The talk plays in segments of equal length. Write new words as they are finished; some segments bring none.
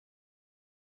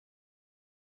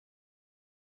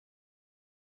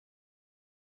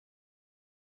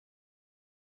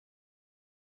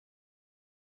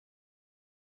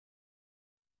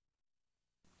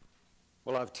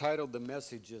Well, I've titled the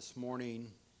message this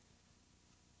morning,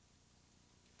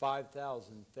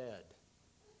 5,000 Fed.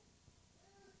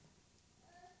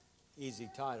 Easy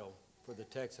title for the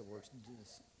text that we're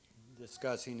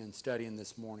discussing and studying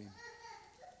this morning.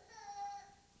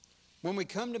 When we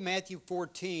come to Matthew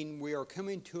 14, we are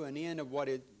coming to an end of what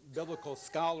biblical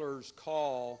scholars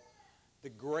call the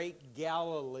Great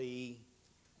Galilee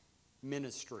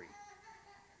ministry.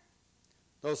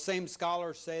 Those same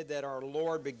scholars say that our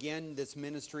Lord began this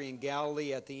ministry in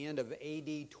Galilee at the end of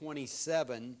A.D.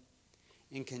 27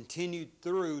 and continued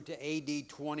through to A.D.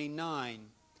 29.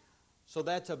 So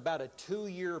that's about a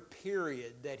 2-year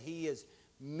period that he is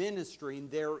ministering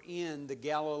there in the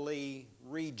Galilee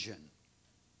region.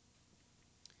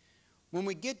 When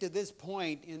we get to this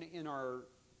point in our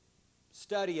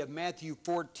study of Matthew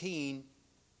 14,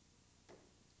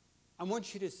 I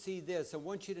want you to see this. I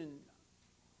want you to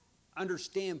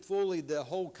understand fully the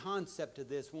whole concept of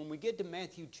this. When we get to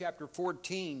Matthew chapter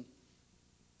 14,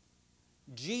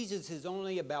 Jesus is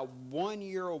only about 1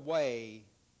 year away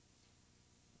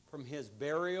from his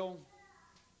burial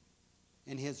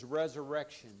and his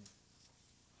resurrection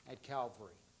at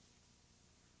Calvary.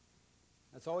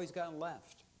 That's all he's got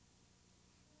left.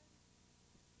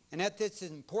 And at this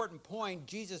important point,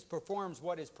 Jesus performs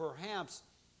what is perhaps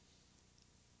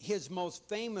his most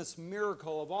famous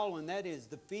miracle of all, and that is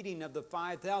the feeding of the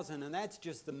 5,000, and that's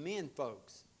just the men,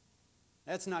 folks.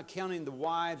 That's not counting the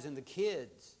wives and the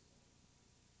kids.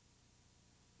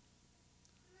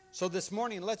 So this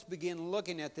morning, let's begin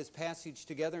looking at this passage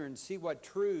together and see what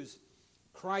truths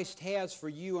Christ has for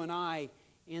you and I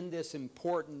in this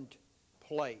important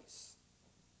place.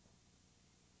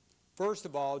 First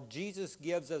of all, Jesus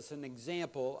gives us an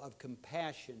example of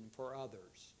compassion for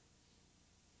others.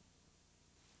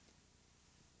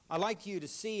 I'd like you to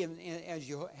see, as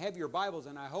you have your Bibles,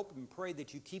 and I hope and pray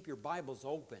that you keep your Bibles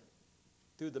open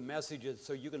through the messages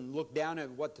so you can look down at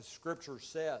what the Scripture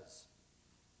says.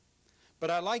 But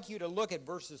I'd like you to look at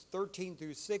verses 13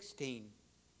 through 16.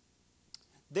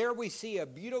 There we see a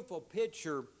beautiful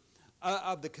picture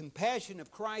of the compassion of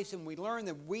Christ, and we learn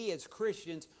that we as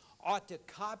Christians ought to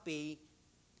copy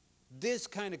this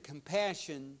kind of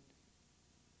compassion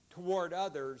toward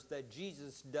others that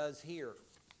Jesus does here.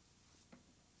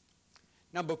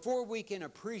 Now, before we can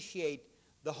appreciate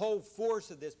the whole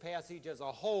force of this passage as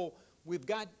a whole, we've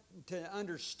got to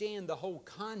understand the whole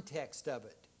context of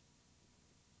it.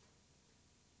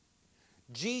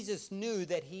 Jesus knew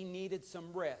that he needed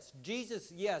some rest.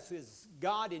 Jesus, yes, is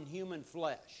God in human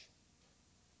flesh.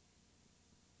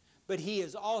 But he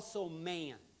is also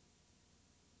man.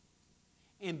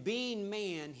 And being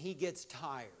man, he gets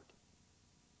tired.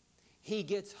 He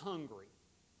gets hungry.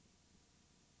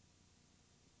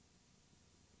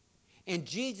 And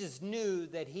Jesus knew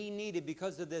that he needed,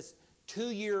 because of this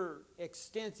 2-year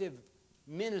extensive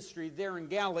ministry there in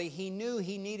Galilee, he knew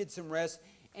he needed some rest,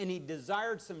 and he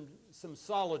desired some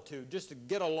solitude, just to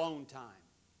get alone time.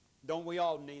 Don't we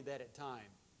all need that at times?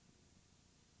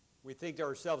 We think to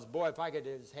ourselves, boy, if I could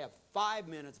just have 5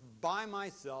 minutes by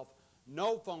myself,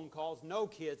 no phone calls, no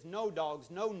kids, no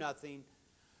dogs, no nothing,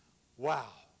 wow,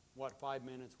 what 5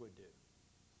 minutes would do.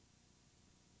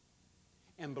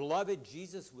 And beloved,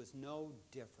 Jesus was no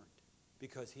different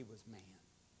because he was man.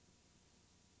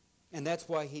 And that's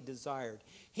why he desired.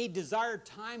 He desired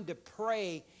time to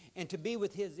pray and to be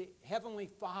with his heavenly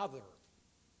Father.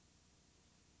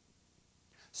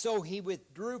 So he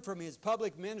withdrew from his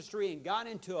public ministry and got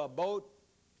into a boat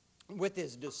with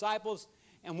his disciples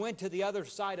and went to the other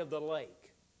side of the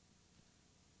lake.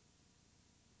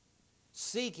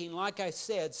 Seeking, like I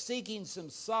said, seeking some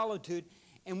solitude.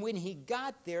 And when he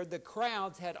got there, the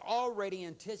crowds had already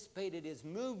anticipated his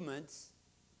movements,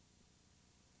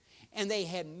 and they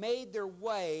had made their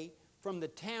way from the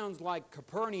towns like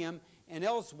Capernaum and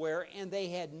elsewhere, and they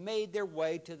had made their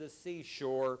way to the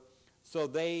seashore so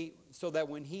that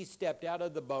when he stepped out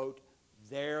of the boat,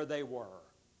 there they were.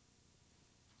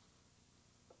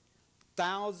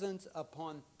 Thousands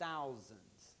upon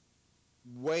thousands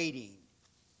waiting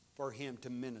for him to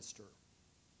minister.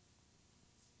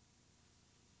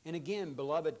 And again,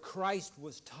 beloved, Christ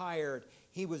was tired.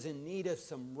 He was in need of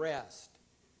some rest.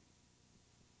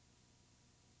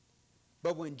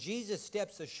 But when Jesus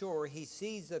steps ashore, he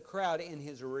sees the crowd, and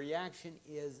his reaction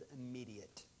is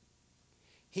immediate.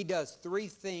 He does 3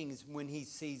 things when he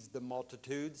sees the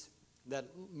multitudes that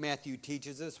Matthew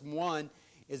teaches us. One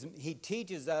is he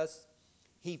teaches us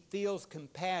he feels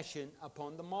compassion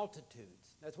upon the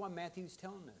multitudes. That's what Matthew's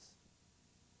telling us.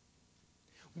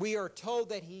 We are told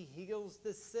that he heals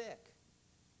the sick.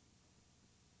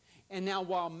 And now,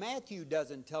 while Matthew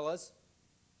doesn't tell us,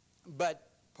 but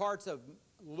parts of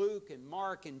Luke and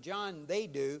Mark and John, they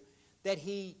do, that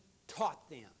he taught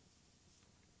them.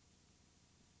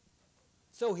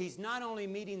 So he's not only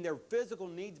meeting their physical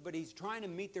needs, but he's trying to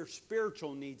meet their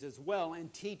spiritual needs as well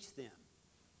and teach them.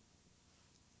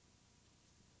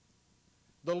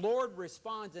 The Lord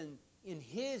responds in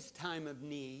his time of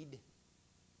need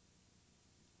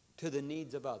to the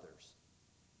needs of others,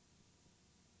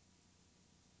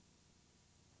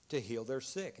 to heal their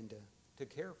sick and to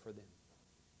care for them.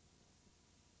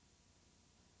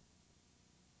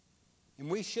 And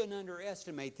we shouldn't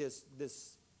underestimate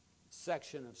this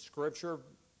section of Scripture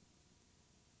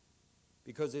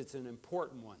because it's an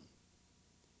important one.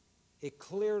 It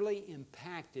clearly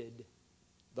impacted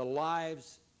the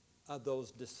lives of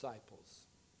those disciples.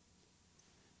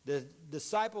 The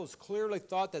disciples clearly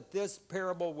thought that this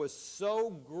parable was so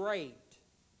great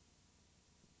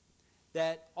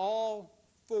that all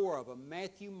four of them,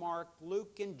 Matthew, Mark,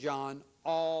 Luke, and John,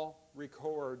 all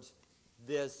records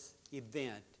this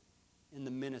event in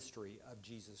the ministry of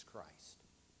Jesus Christ.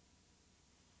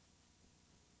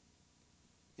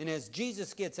 And as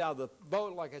Jesus gets out of the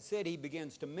boat, like I said, he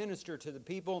begins to minister to the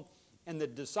people, and the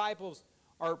disciples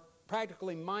are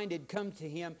practically minded, come to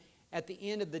him at the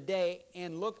end of the day,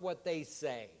 and look what they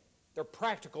say. They're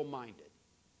practical minded,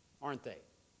 aren't they?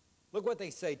 Look what they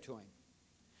say to him.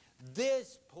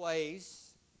 This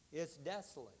place is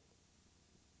desolate.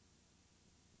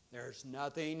 There's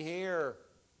nothing here.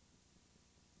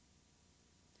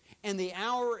 And the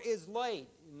hour is late.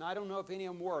 And I don't know if any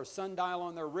of them wore a sundial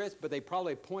on their wrist, but they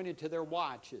probably pointed to their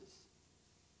watches.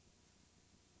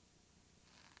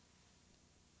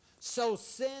 So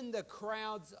send the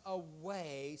crowds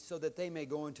away so that they may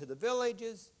go into the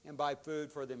villages and buy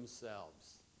food for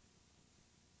themselves.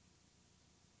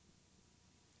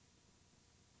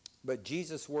 But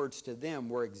Jesus' words to them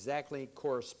were exactly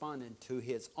corresponding to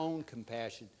his own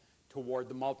compassion toward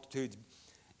the multitudes.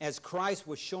 As Christ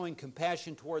was showing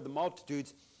compassion toward the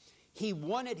multitudes, he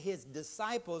wanted his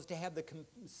disciples to have the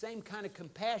same kind of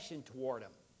compassion toward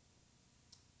him.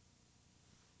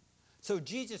 So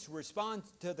Jesus'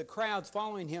 response to the crowds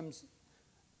following him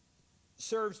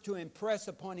serves to impress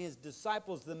upon his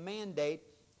disciples the mandate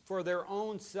for their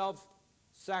own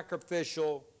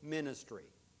self-sacrificial ministry.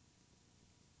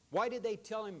 Why did they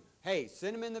tell him, hey,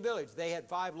 send them in the village? They had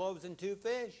 5 loaves and 2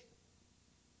 fish.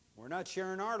 We're not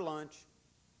sharing our lunch.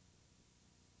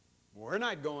 We're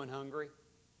not going hungry.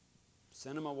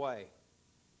 Send them away.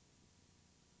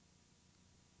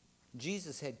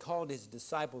 Jesus had called his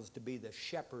disciples to be the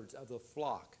shepherds of the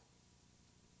flock.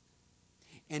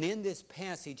 And in this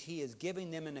passage, he is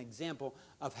giving them an example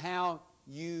of how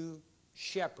you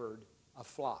shepherd a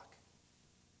flock.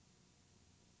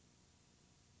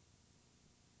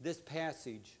 This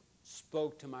passage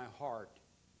spoke to my heart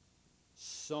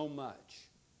so much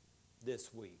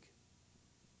this week.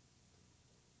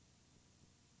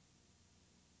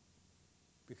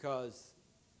 Because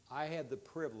I had the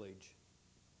privilege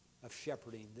of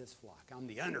shepherding this flock. I'm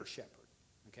the under shepherd.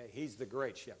 Okay, he's the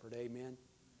great shepherd. Amen.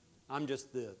 I'm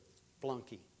just the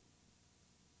flunky.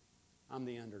 I'm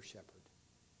the under shepherd.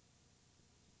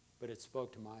 But it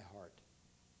spoke to my heart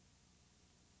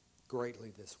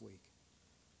greatly this week.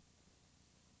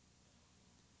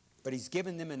 But he's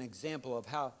given them an example of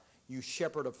how you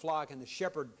shepherd a flock, and the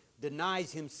shepherd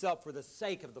denies himself for the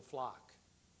sake of the flock.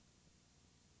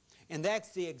 And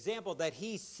that's the example that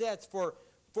he sets for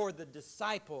the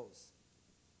disciples.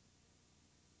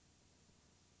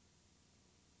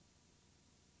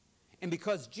 And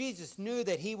because Jesus knew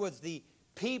that he was the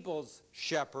people's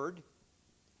shepherd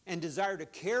and desired to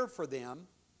care for them,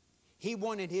 he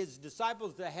wanted his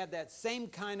disciples to have that same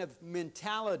kind of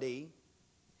mentality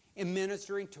in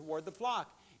ministering toward the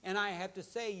flock. And I have to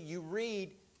say, you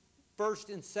read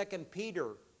 1st and 2nd Peter,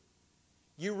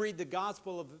 you read the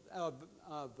Gospel of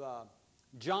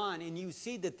John, and you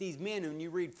see that these men, and you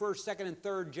read 1st, 2nd, and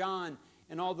 3rd John,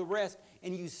 and all the rest,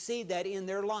 and you see that in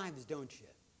their lives, don't you?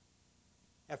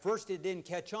 At first it didn't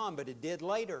catch on, but it did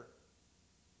later.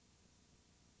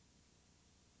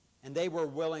 And they were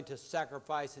willing to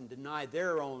sacrifice and deny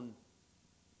their own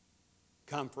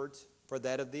comforts for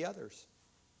that of the others.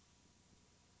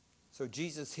 So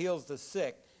Jesus heals the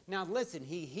sick. Now listen,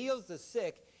 he heals the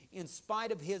sick in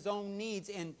spite of his own needs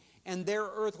and their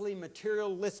earthly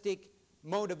materialistic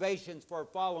motivations for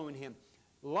following him.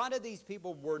 A lot of these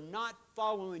people were not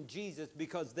following Jesus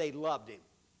because they loved him.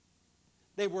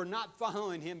 They were not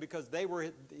following him because they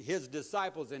were his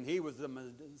disciples and he was the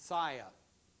Messiah.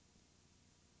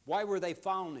 Why were they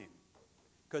following him?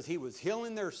 Because he was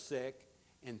healing their sick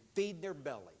and feeding their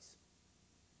bellies.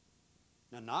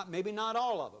 Now, maybe not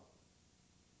all of them,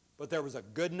 but there was a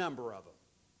good number of them.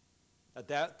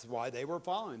 That's why they were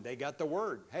following. They got the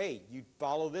word. Hey, you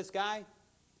follow this guy?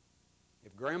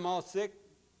 If grandma's sick,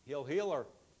 he'll heal her.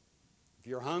 If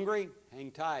you're hungry,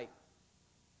 hang tight.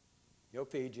 He'll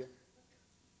feed you.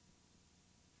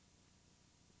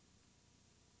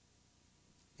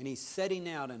 And he's setting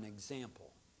out an example.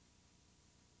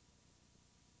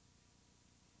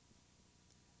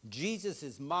 Jesus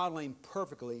is modeling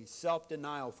perfectly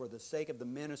self-denial for the sake of the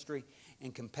ministry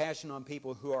and compassion on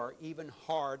people who are even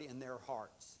hard in their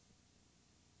hearts.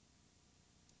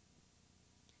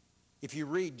 If you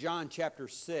read John chapter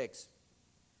 6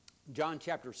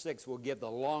 will give the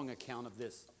long account of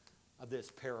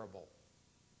this parable.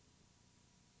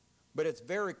 But it's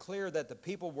very clear that the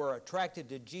people were attracted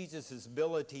to Jesus'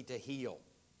 ability to heal.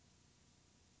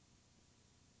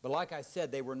 But like I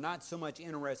said, they were not so much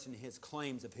interested in his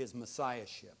claims of his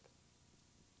messiahship,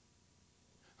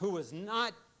 who was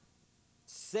not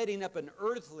setting up an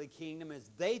earthly kingdom as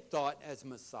they thought as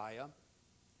Messiah,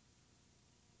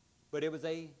 but it was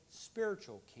a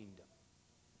spiritual kingdom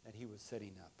that he was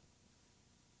setting up.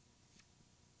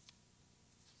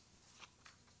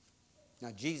 Now,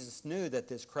 Jesus knew that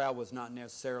this crowd was not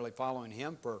necessarily following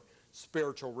him for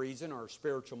spiritual reason or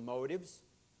spiritual motives.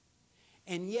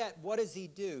 And yet, what does he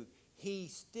do? He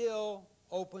still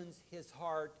opens his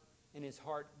heart, and his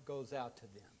heart goes out to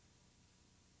them.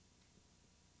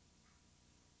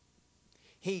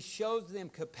 He shows them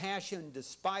compassion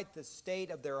despite the state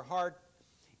of their heart.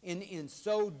 In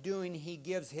so doing, he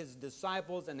gives his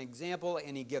disciples an example,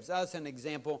 and he gives us an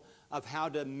example of how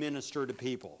to minister to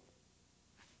people.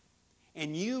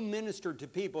 And you minister to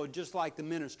people just like the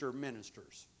minister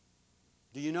ministers.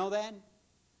 Do you know that?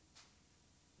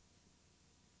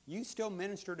 You still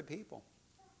minister to people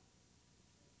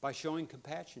by showing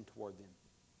compassion toward them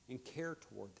and care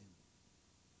toward them.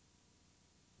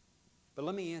 But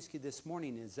let me ask you this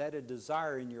morning, is that a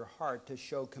desire in your heart to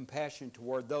show compassion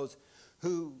toward those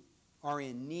who are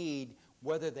in need,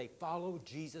 whether they follow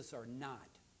Jesus or not?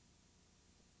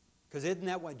 Because isn't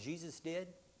that what Jesus did?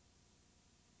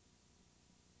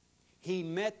 He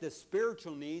met the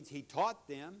spiritual needs. He taught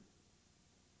them.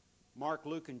 Mark,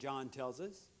 Luke, and John tells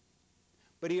us.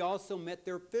 But he also met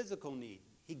their physical need.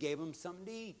 He gave them something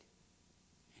to eat.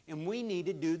 And we need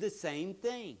to do the same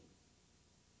thing.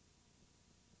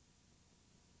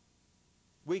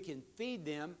 We can feed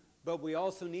them, but we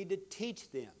also need to teach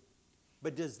them.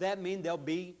 But does that mean they'll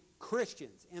be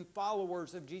Christians and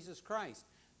followers of Jesus Christ?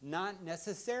 Not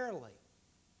necessarily.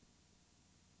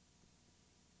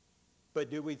 But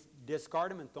do we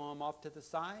discard them and throw them off to the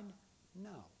side?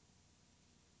 No.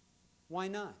 Why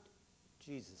not?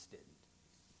 Jesus didn't.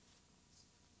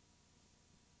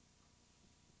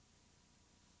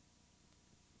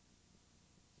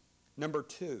 Number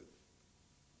 2.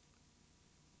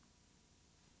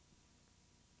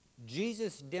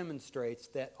 Jesus demonstrates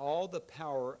that all the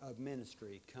power of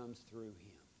ministry comes through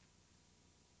him.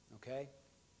 Okay?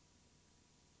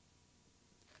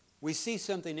 We see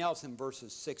something else in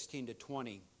verses 16 to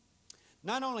 20.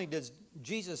 Not only does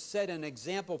Jesus set an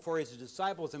example for his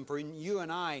disciples and for you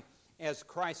and I as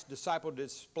Christ's disciple to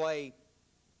display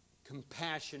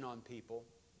compassion on people,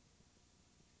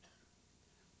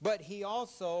 but he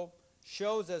also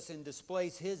shows us and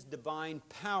displays his divine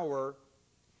power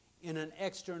in an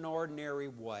extraordinary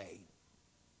way.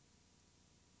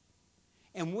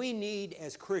 And we need,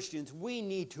 as Christians, we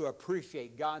need to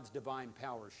appreciate God's divine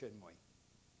power, shouldn't we?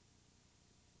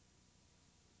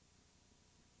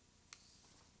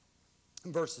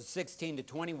 In verses 16 to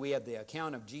 20, we have the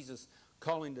account of Jesus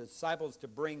calling the disciples to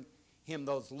bring him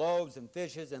those loaves and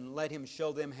fishes and let him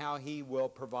show them how he will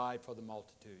provide for the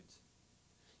multitudes.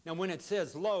 Now, when it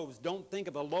says loaves, don't think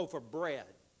of a loaf of bread.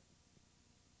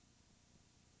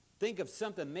 Think of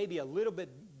something maybe a little bit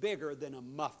bigger than a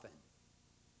muffin.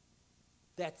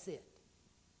 That's it.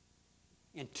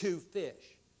 And 2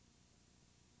 fish.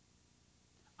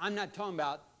 I'm not talking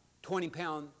about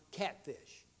 20-pound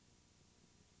catfish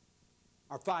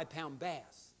or 5-pound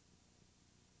bass.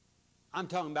 I'm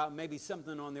talking about maybe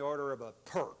something on the order of a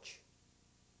perch.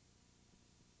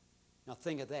 Now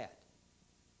think of that.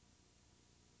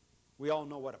 We all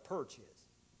know what a perch is.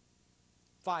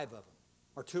 5 of them,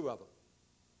 or 2 of them.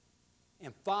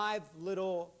 And 5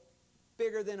 little,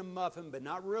 bigger than a muffin, but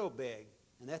not real big,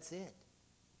 and that's it.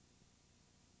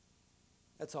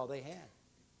 That's all they had.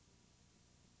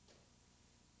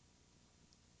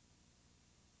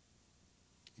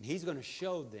 And he's going to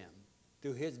show them,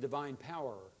 through his divine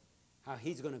power, how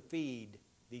he's going to feed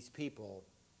these people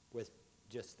with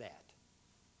just that.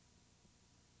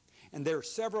 And there are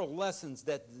several lessons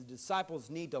that the disciples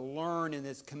need to learn in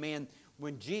this command.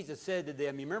 When Jesus said to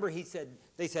them, you remember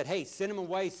they said, hey, send them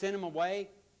away, send them away.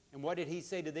 And what did he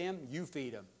say to them? You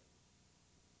feed them.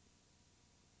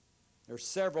 There are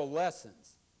several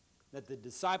lessons that the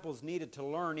disciples needed to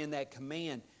learn in that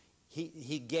command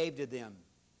he gave to them.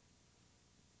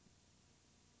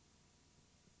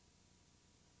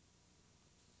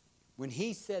 When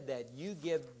he said that, you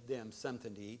give them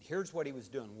something to eat, here's what he was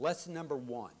doing. Lesson number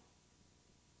 1.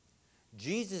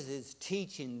 Jesus is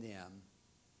teaching them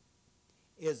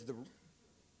is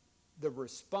the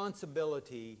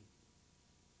responsibility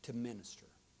to minister.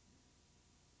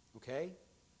 Okay?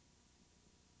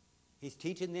 He's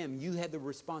teaching them, you have the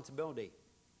responsibility.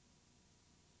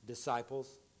 Disciples,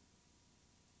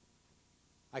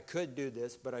 I could do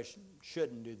this, but I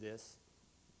shouldn't do this.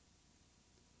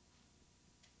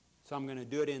 So I'm going to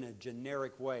do it in a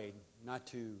generic way, not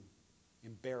to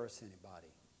embarrass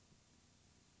anybody.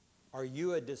 Are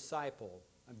you a disciple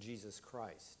of Jesus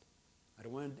Christ? I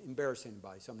don't want to embarrass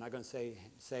anybody, so I'm not going to say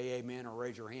amen or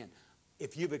raise your hand.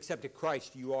 If you've accepted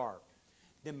Christ, you are.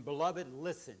 Then, beloved,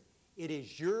 listen. It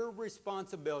is your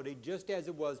responsibility, just as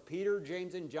it was Peter,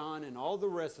 James, and John, and all the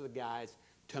rest of the guys,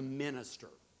 to minister.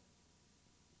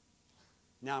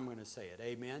 Now I'm going to say it.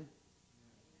 Amen?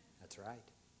 That's right.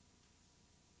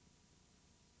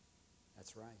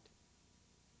 That's right.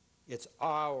 It's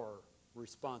our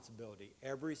responsibility,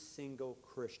 every single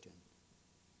Christian.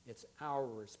 It's our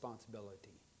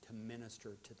responsibility to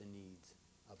minister to the needs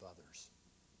of others.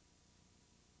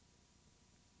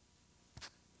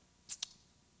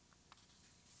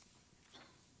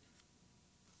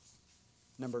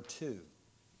 Number 2,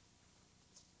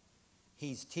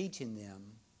 he's teaching them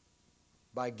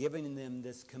by giving them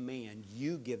this command,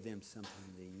 you give them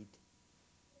something to eat.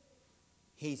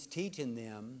 He's teaching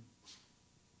them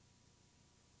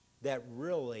that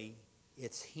really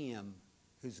it's him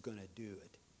who's going to do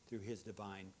it through his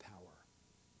divine power.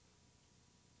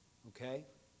 Okay?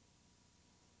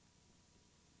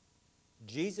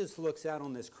 Jesus looks out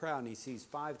on this crowd and he sees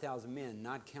 5,000 men,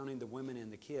 not counting the women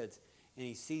and the kids, and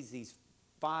he sees these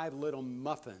 5 little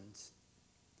muffins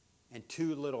and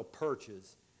 2 little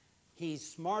perches. He's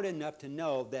smart enough to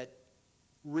know that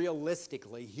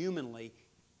realistically, humanly,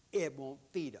 it won't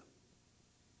feed them.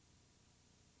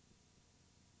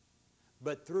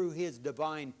 But through his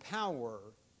divine power,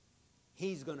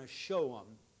 he's going to show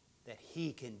them that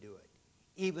he can do it,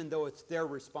 even though it's their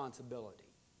responsibility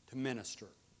to minister.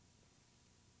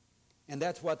 And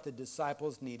that's what the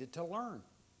disciples needed to learn.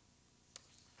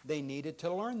 They needed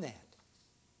to learn that.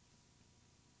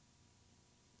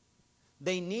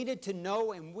 They needed to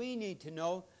know, and we need to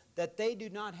know, that they do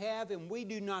not have, and we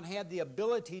do not have the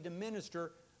ability to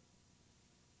minister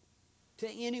to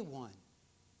anyone.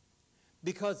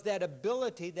 Because that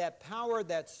ability, that power,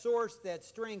 that source, that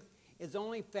strength is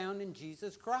only found in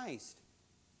Jesus Christ.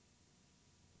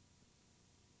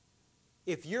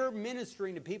 If you're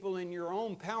ministering to people in your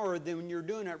own power, then you're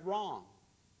doing it wrong.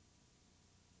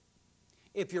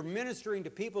 If you're ministering to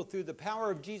people through the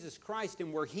power of Jesus Christ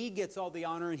and where he gets all the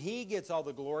honor and he gets all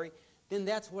the glory, then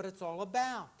that's what it's all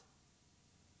about.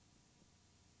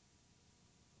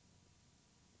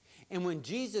 And when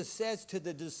Jesus says to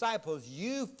the disciples,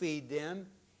 you feed them,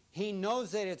 he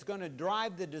knows that it's going to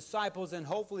drive the disciples, and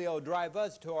hopefully it'll drive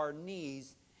us to our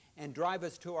knees and drive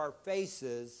us to our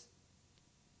faces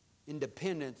in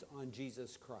dependence on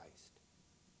Jesus Christ.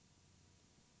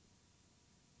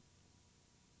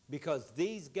 Because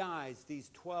these guys, these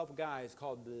 12 guys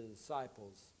called the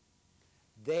disciples,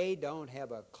 they don't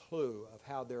have a clue of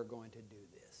how they're going to do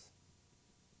this.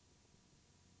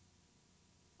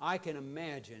 I can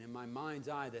imagine in my mind's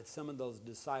eye that some of those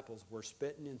disciples were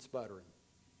spitting and sputtering.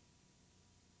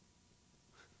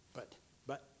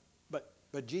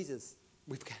 But Jesus,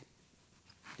 we've got,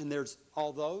 and there's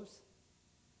all those.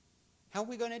 How are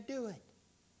we going to do it?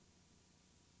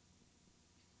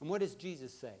 And what does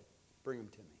Jesus say? Bring them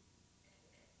to me.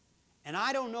 And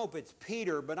I don't know if it's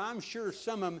Peter, but I'm sure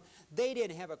some of them, they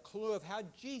didn't have a clue of how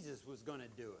Jesus was going to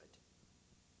do it.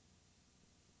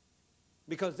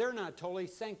 Because they're not totally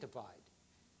sanctified.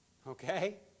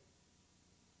 Okay?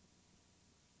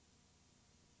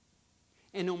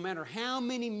 And no matter how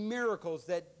many miracles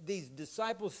that these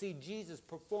disciples see Jesus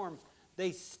perform,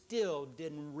 they still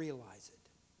didn't realize it.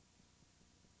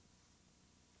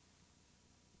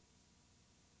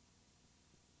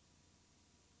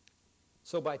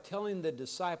 So by telling the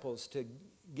disciples to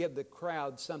give the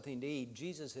crowd something to eat,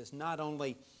 Jesus is not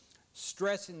only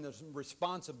stressing the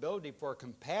responsibility for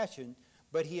compassion,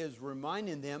 but he is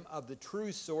reminding them of the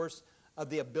true source of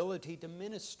the ability to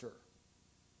minister.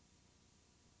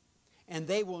 And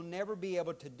they will never be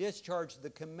able to discharge the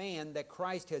command that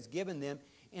Christ has given them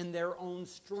in their own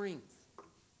strength.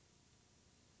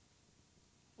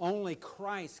 Only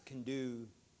Christ can do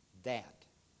that.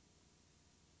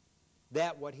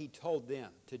 That what He told them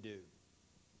to do.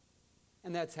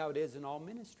 And that's how it is in all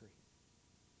ministry.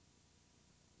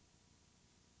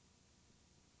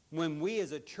 When we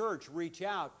as a church reach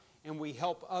out and we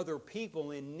help other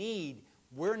people in need,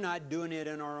 we're not doing it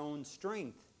in our own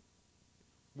strength.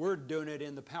 We're doing it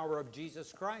in the power of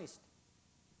Jesus Christ.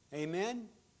 Amen?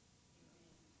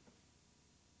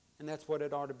 And that's what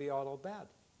it ought to be all about.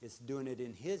 It's doing it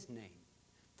in His name,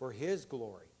 for His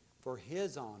glory, for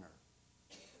His honor.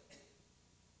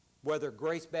 Whether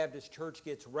Grace Baptist Church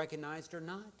gets recognized or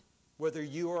not, whether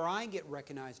you or I get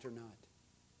recognized or not.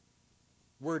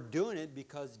 We're doing it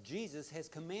because Jesus has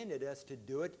commanded us to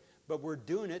do it, but we're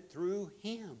doing it through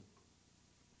Him.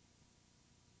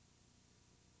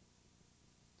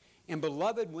 And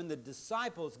beloved, when the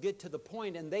disciples get to the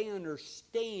point and they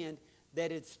understand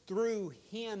that it's through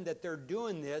Him that they're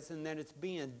doing this and that it's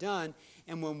being done,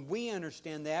 and when we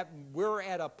understand that, we're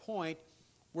at a point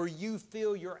where you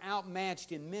feel you're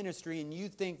outmatched in ministry and you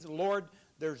think, Lord,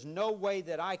 there's no way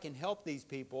that I can help these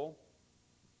people.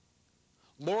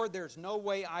 Lord, there's no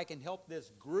way I can help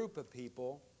this group of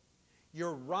people.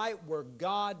 You're right where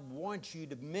God wants you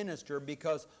to minister,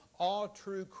 because all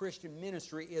true Christian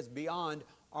ministry is beyond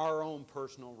our own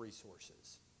personal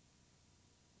resources.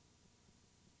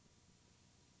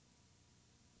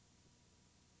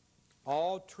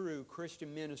 All true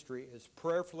Christian ministry is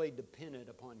prayerfully dependent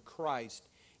upon Christ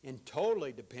and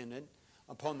totally dependent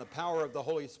upon the power of the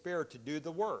Holy Spirit to do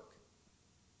the work.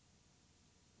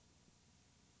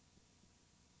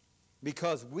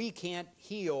 Because we can't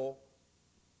heal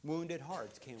wounded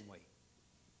hearts, can we?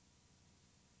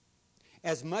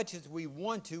 As much as we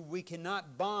want to, we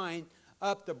cannot bind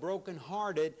up the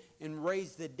brokenhearted and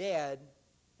raise the dead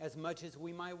as much as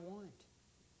we might want.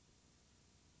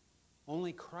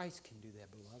 Only Christ can do that,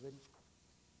 beloved.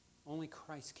 Only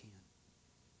Christ can.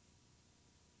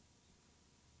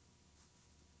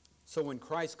 So when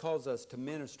Christ calls us to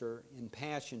minister in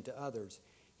passion to others,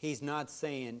 He's not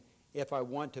saying, if I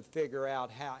want to figure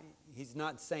out how, He's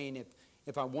not saying,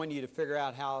 if I want you to figure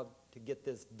out how to get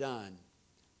this done.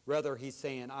 Rather, He's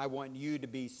saying, I want you to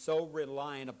be so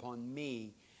reliant upon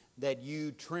me that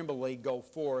you tremblingly go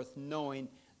forth, knowing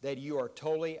that you are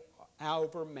totally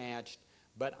overmatched,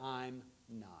 but I'm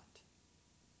not.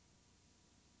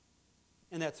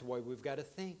 And that's the way we've got to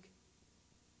think.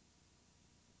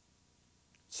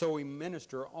 So we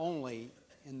minister only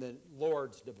in the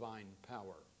Lord's divine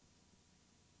power.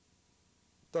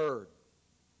 Third,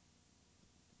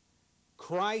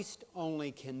 Christ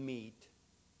only can meet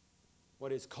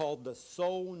what is called the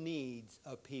soul needs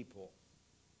of people.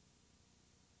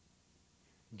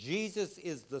 Jesus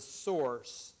is the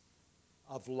source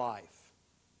of life.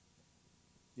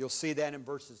 You'll see that in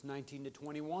verses 19 to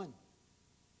 21.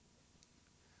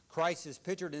 Christ is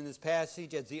pictured in this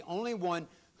passage as the only one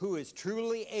who is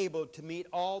truly able to meet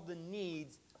all the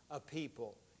needs of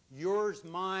people. Yours,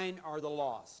 mine, are the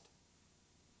lost.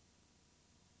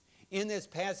 In this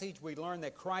passage, we learn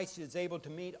that Christ is able to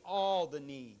meet all the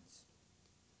needs.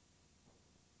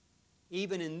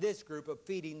 Even in this group of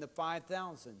feeding the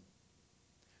 5,000.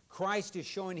 Christ is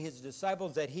showing His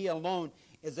disciples that He alone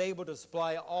is able to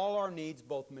supply all our needs,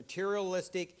 both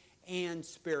materialistic and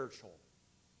spiritual.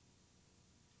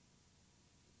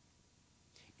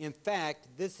 In fact,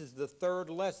 this is the third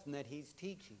lesson that He's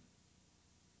teaching.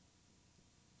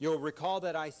 You'll recall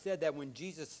that I said that when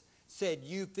Jesus said,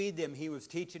 you feed them, He was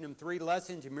teaching them 3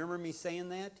 lessons. You remember me saying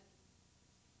that?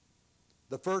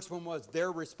 The first one was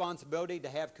their responsibility to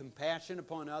have compassion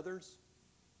upon others.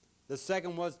 The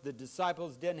second was the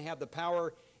disciples didn't have the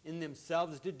power in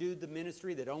themselves to do the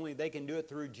ministry, that only they can do it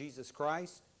through Jesus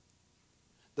Christ.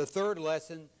 The third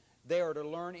lesson they are to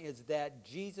learn is that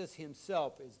Jesus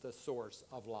Himself is the source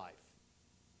of life.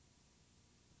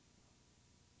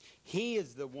 He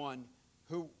is the one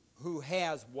who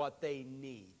has what they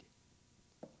need.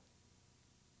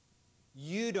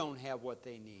 You don't have what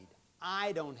they need.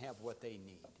 I don't have what they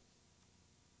need.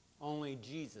 Only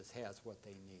Jesus has what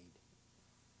they need.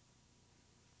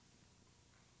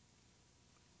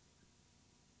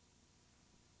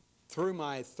 Through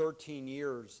my 13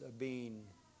 years of being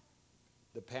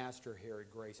the pastor here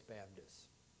at Grace Baptist,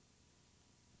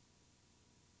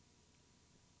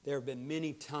 there have been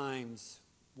many times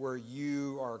where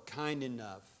you are kind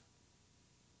enough,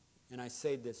 and I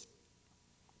say this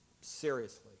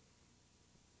seriously,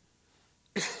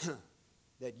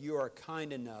 that you are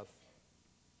kind enough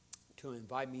to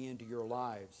invite me into your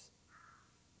lives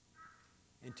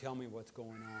and tell me what's going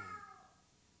on.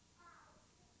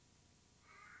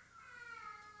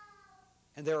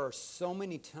 And there are so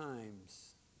many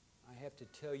times, I have to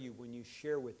tell you, when you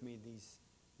share with me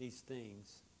these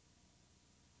things,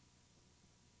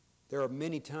 there are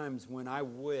many times when I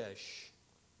wish,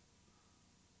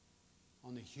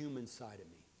 on the human side of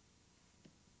me,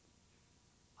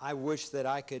 I wish that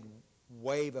I could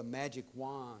wave a magic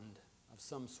wand of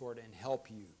some sort and help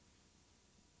you.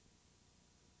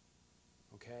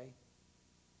 Okay?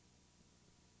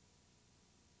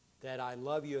 That I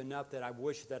love you enough that I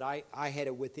wish that I had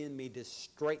it within me to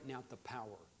straighten out the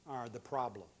power or the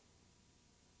problem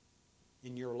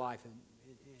in your life,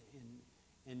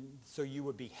 and so you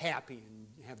would be happy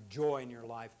and have joy in your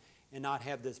life and not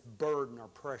have this burden or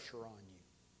pressure on you.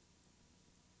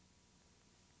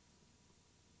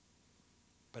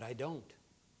 But I don't.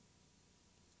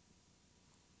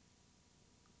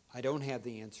 I don't have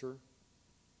the answer.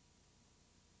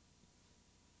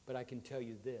 But I can tell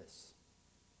you this,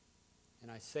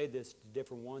 and I say this to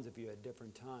different ones of you at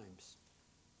different times.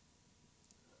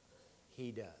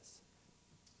 He does.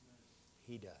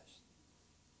 He does.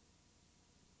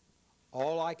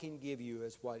 All I can give you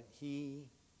is what He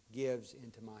gives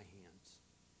into my hands.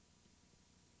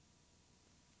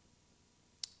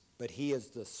 But He is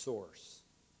the source.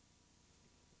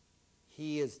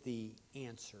 He is the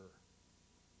answer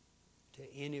to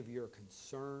any of your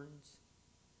concerns,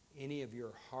 any of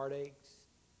your heartaches,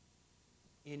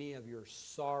 any of your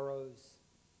sorrows,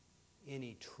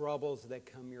 any troubles that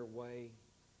come your way.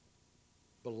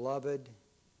 Beloved,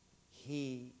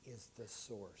 He is the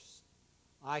source.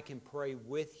 I can pray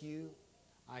with you.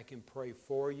 I can pray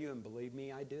for you, and believe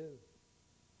me, I do.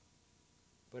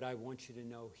 But I want you to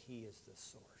know He is the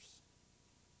source.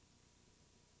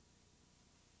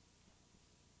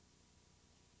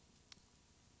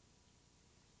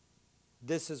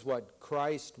 This is what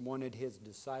Christ wanted His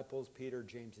disciples, Peter,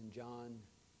 James, and John,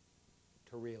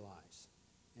 to realize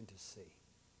and to see.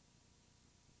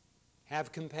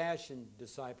 Have compassion,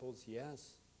 disciples,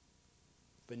 yes.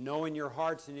 But know in your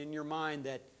hearts and in your mind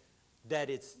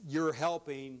that you're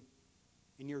helping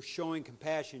and you're showing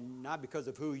compassion not because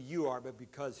of who you are, but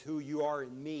because who you are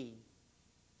in me.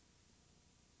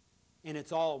 And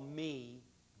it's all me,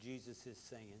 Jesus is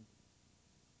saying.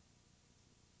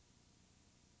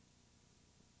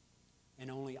 And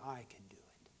only I can do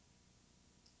it.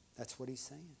 That's what He's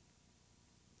saying.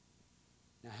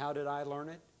 Now, how did I learn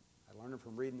it? I learned it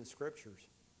from reading the Scriptures.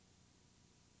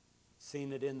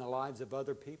 Seeing it in the lives of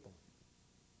other people.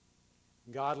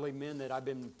 Godly men that I've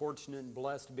been fortunate and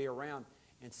blessed to be around,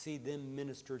 and see them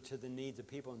minister to the needs of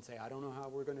people and say, I don't know how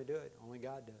we're going to do it. Only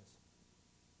God does.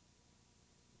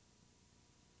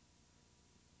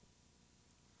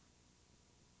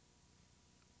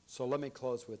 So let me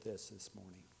close with this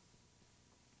morning.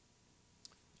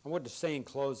 I want to say in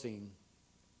closing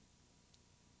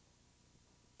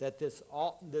that this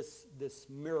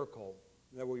miracle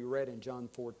that we read in John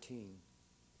 14,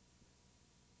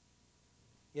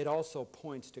 it also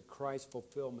points to Christ's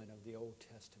fulfillment of the Old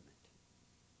Testament.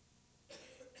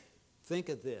 Think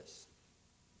of this.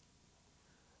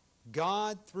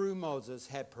 God, through Moses,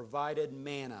 had provided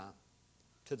manna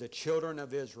to the children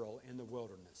of Israel in the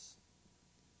wilderness.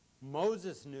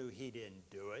 Moses knew he didn't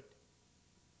do it.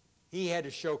 He had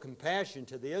to show compassion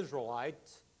to the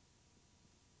Israelites.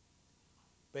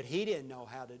 But he didn't know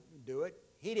how to do it.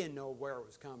 He didn't know where it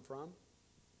was come from.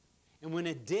 And when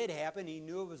it did happen, he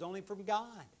knew it was only from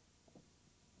God.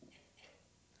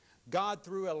 God,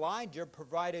 through Elijah,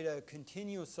 provided a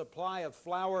continuous supply of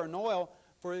flour and oil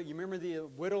for, you remember the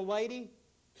widow lady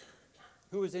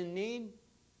who was in need?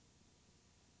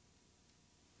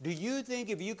 Do you think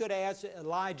if you could ask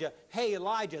Elijah, hey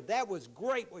Elijah, that was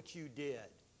great what you did?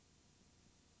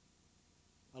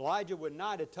 Elijah would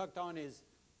not have tucked on his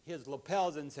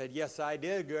lapels and said, yes, I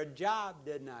did. Good job,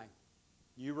 didn't I?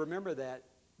 You remember that.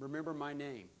 Remember my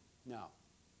name. No.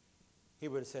 He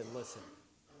would have said, listen,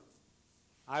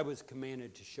 I was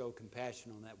commanded to show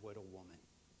compassion on that widow woman.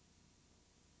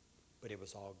 But it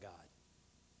was all God.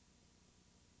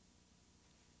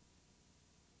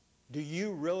 Do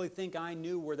you really think I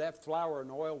knew where that flour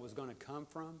and oil was going to come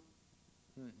from?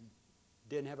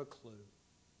 Didn't have a clue.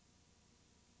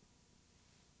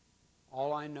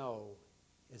 All I know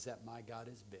is that my God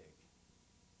is big.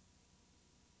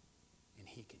 And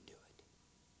He can do it.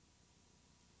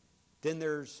 Then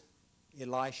there's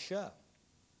Elisha.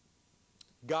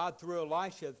 God, through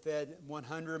Elisha, fed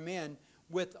 100 men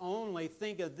with only,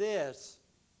 think of this,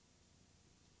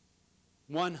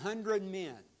 100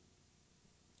 men.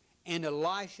 And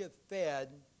Elisha fed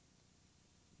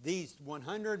these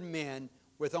 100 men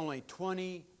with only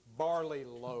 20 barley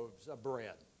loaves of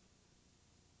bread.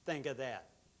 Think of that.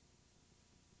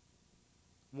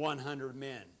 100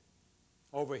 men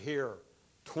over here.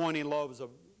 20 loaves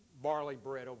of barley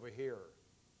bread over here.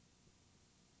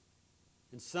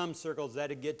 In some circles, that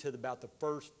would get to about the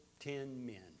first 10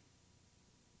 men.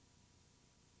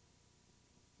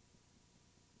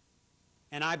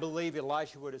 And I believe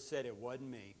Elisha would have said, it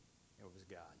wasn't me, it was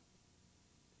God.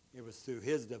 It was through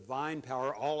his divine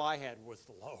power. All I had was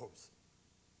the loaves.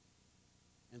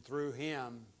 And through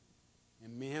him,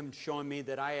 and him showing me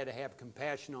that I had to have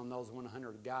compassion on those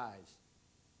 100 guys,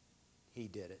 he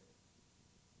did it.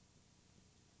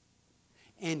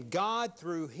 And God,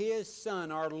 through his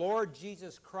Son, our Lord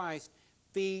Jesus Christ,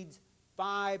 feeds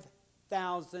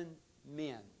 5,000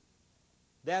 men.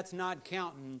 That's not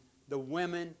counting the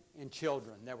women and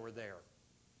children that were there.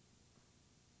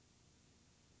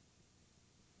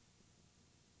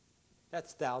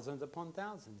 That's thousands upon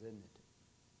thousands, isn't it?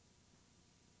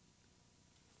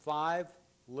 5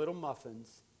 little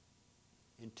muffins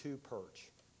and 2 perch.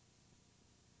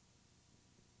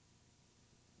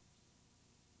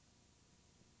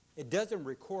 It doesn't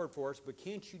record for us, but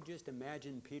can't you just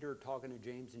imagine Peter talking to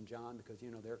James and John, because, you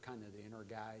know, they're kind of the inner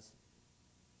guys.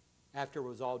 After it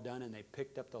was all done and they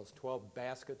picked up those 12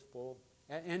 baskets full.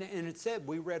 And it said,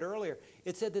 we read earlier,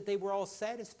 it said that they were all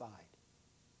satisfied.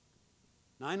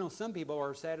 Now, I know some people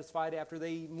are satisfied after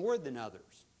they eat more than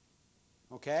others.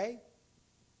 Okay?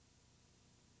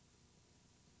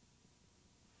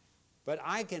 But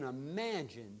I can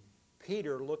imagine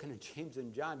Peter looking at James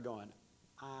and John going,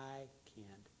 I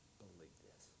can't believe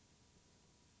this.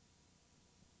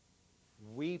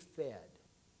 We fed.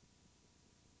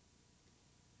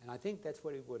 And I think that's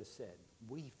what he would have said.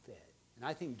 We fed. And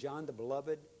I think John the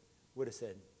Beloved would have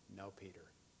said, no, Peter.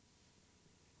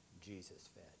 Jesus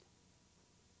fed.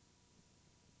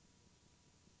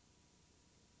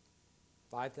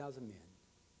 5,000 men,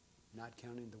 not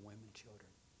counting the women and children.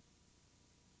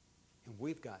 And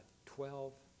we've got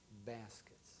 12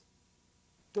 baskets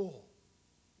full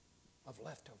of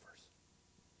leftovers.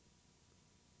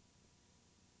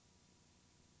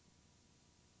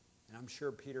 And I'm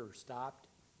sure Peter stopped.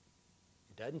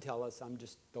 It doesn't tell us. I'm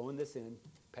just throwing this in.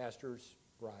 Pastor's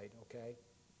right, okay?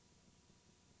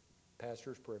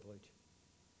 Pastor's privilege.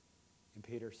 And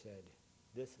Peter said,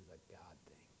 this is a God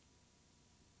thing.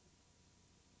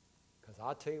 Because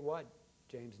I'll tell you what,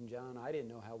 James and John, I didn't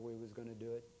know how we was going to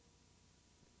do it.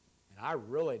 And I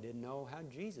really didn't know how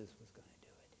Jesus was going to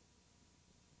do it.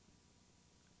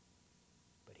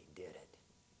 But he did it.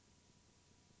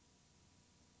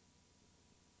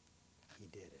 He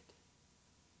did it.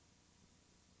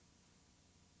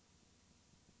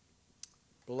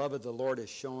 Beloved, the Lord is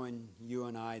showing you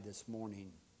and I this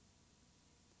morning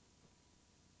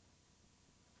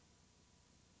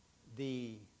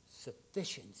the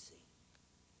sufficiency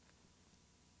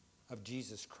of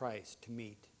Jesus Christ to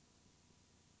meet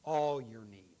all your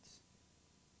needs,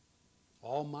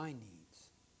 all my needs.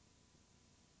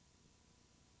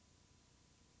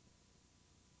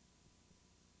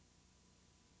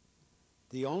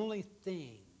 The only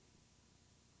thing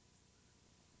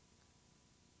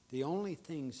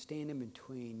standing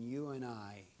between you and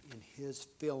I and his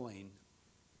filling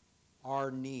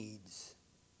our needs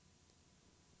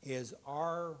is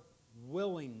our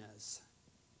willingness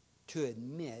to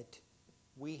admit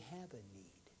we have a need.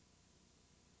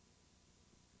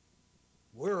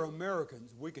 We're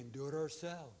Americans. We can do it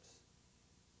ourselves.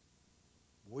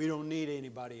 We don't need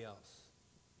anybody else.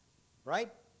 Right?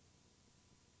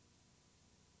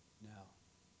 No.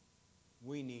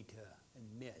 We need to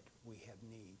admit we have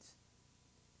needs.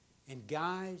 And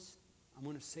guys, I'm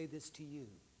going to say this to you.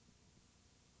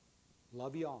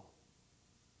 Love you all.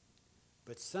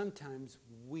 But sometimes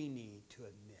we need to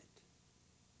admit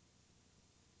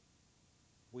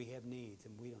we have needs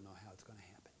and we don't know how it's going to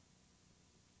happen.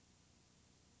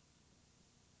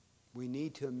 We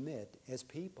need to admit as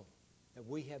people that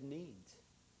we have needs.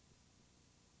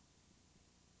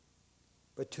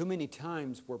 But too many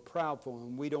times we're proudful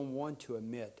and we don't want to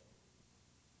admit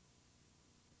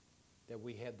that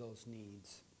we have those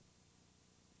needs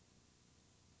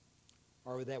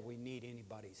or that we need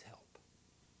anybody's help.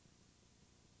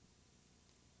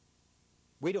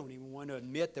 We don't even want to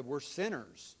admit that we're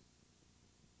sinners.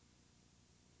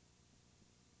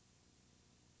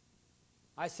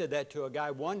 I said that to a guy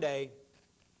one day.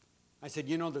 I said,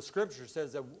 you know, the scripture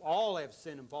says that all have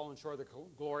sinned and fallen short of the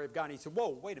glory of God. And he said, whoa,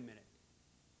 wait a minute.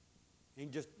 And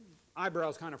he just,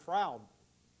 eyebrows kind of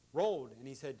rolled. And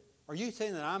he said, are you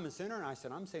saying that I'm a sinner? And I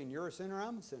said, I'm saying you're a sinner,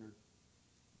 I'm a sinner.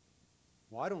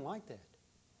 Well, I don't like that.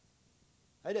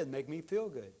 That doesn't make me feel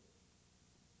good.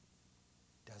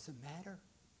 Doesn't Doesn't matter.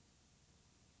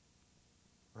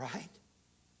 Right?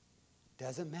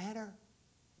 Doesn't matter.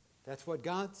 That's what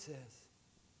God says.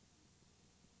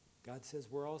 God says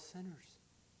we're all sinners.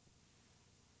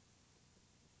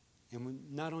 And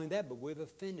not only that, but we've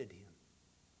offended Him.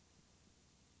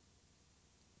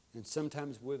 And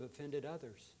sometimes we've offended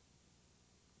others.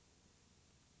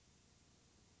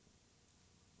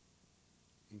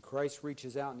 And Christ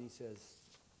reaches out and He says,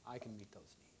 I can meet those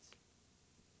needs.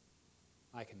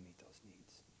 I can meet those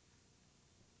needs.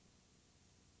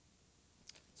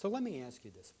 So let me ask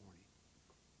you this morning.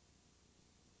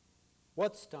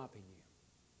 What's stopping you?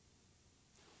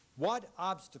 What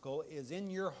obstacle is in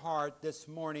your heart this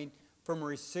morning from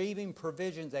receiving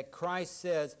provisions that Christ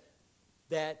says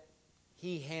that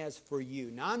He has for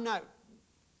you? Now, I'm not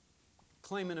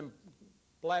claiming and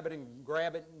blabbing and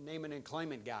grabbing, naming and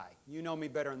claiming guy. You know me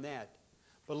better than that.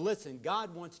 But listen,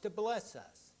 God wants to bless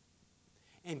us.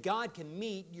 And God can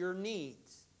meet your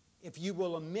needs if you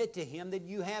will admit to Him that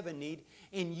you have a need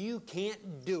and you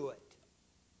can't do it.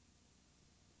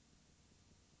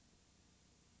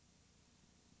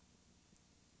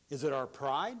 Is it our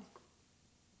pride?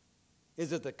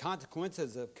 Is it the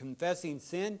consequences of confessing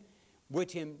sin,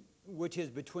 which is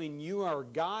between you or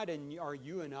God and are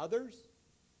you and others?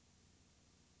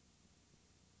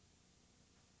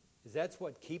 Is that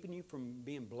what's keeping you from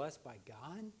being blessed by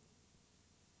God?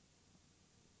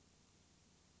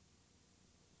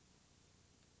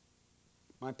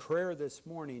 My prayer this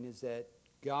morning is that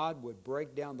God would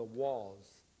break down the walls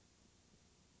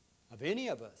of any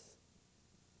of us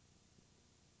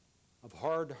of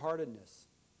hard-heartedness,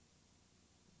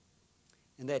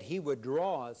 and that He would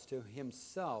draw us to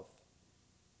Himself,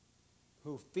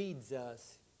 who feeds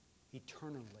us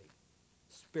eternally,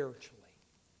 spiritually.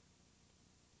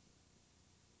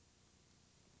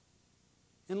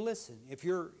 And listen, if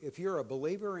you're a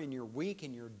believer and you're weak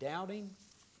and you're doubting,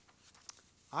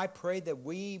 I pray that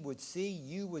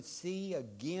you would see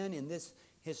again in this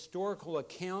historical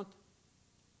account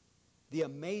the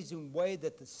amazing way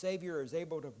that the Savior is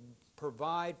able to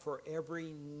provide for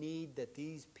every need that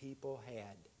these people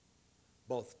had,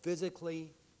 both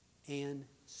physically and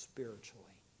spiritually.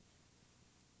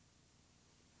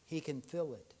 He can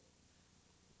fill it.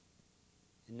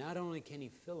 And not only can He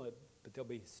fill it, but there'll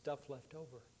be stuff left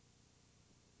over.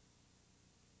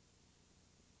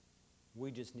 We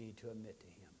just need to admit to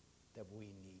Him that we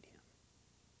need Him.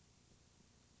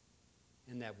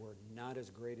 And that we're not as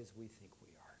great as we think we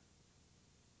are.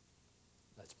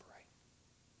 Let's pray.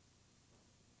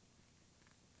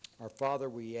 Our Father,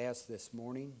 we ask this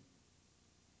morning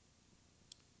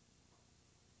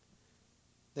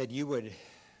that You would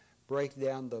break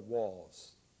down the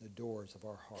walls, the doors of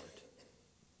our heart.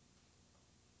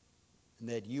 And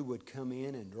that You would come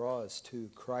in and draw us to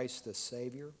Christ the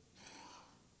Savior.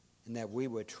 And that we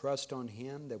would trust on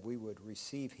Him, that we would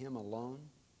receive Him alone.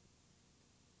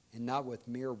 And not with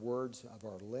mere words of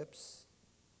our lips,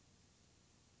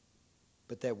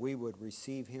 but that we would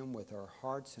receive Him with our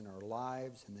hearts and our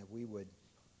lives, and that we would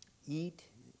eat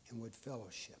and would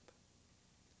fellowship.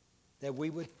 That we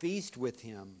would feast with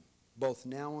Him both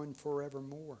now and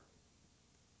forevermore.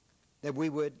 That we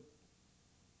would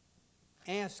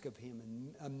ask of Him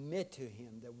and admit to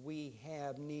Him that we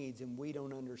have needs and we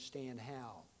don't understand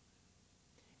how.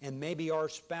 And maybe our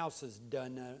spouses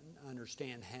don't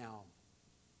understand how.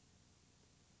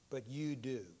 But You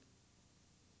do.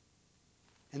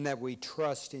 And that we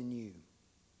trust in You.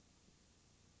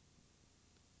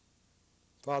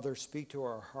 Father, speak to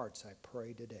our hearts, I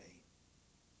pray today.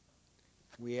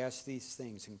 We ask these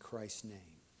things in Christ's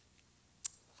name.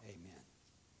 Amen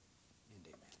and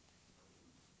amen.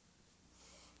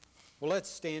 Well, let's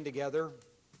stand together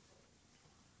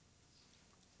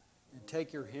and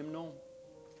take your hymnal.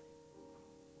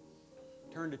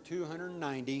 Turn to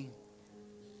 290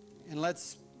 and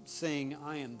let's sing,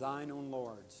 I Am Thine, O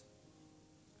Lord.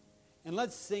 And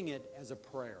let's sing it as a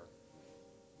prayer.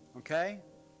 Okay?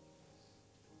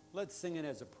 Let's sing it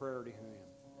as a prayer to Him.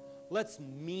 Let's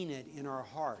mean it in our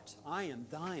hearts. I am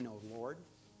Thine, O Lord.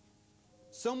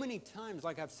 So many times,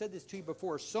 like I've said this to you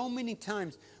before, so many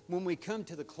times when we come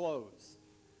to the close,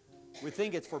 we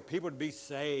think it's for people to be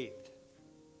saved.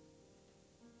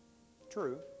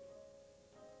 True.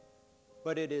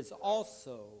 But it is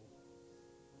also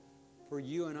for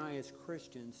you and I as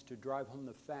Christians to drive home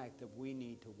the fact that we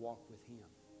need to walk with Him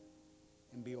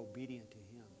and be obedient to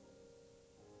Him.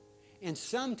 And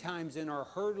sometimes in our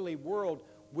hurtly world,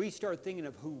 we start thinking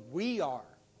of who we are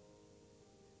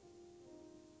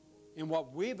and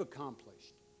what we've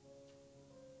accomplished.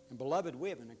 And beloved, we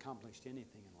haven't accomplished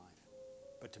anything in life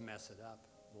but to mess it up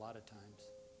a lot of times.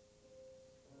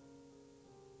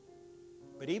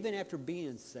 But even after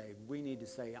being saved, we need to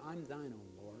say, I'm thine,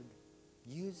 O Lord.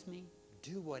 Use me.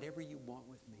 Do whatever you want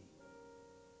with me.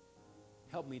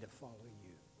 Help me to follow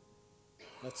you.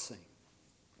 Let's sing.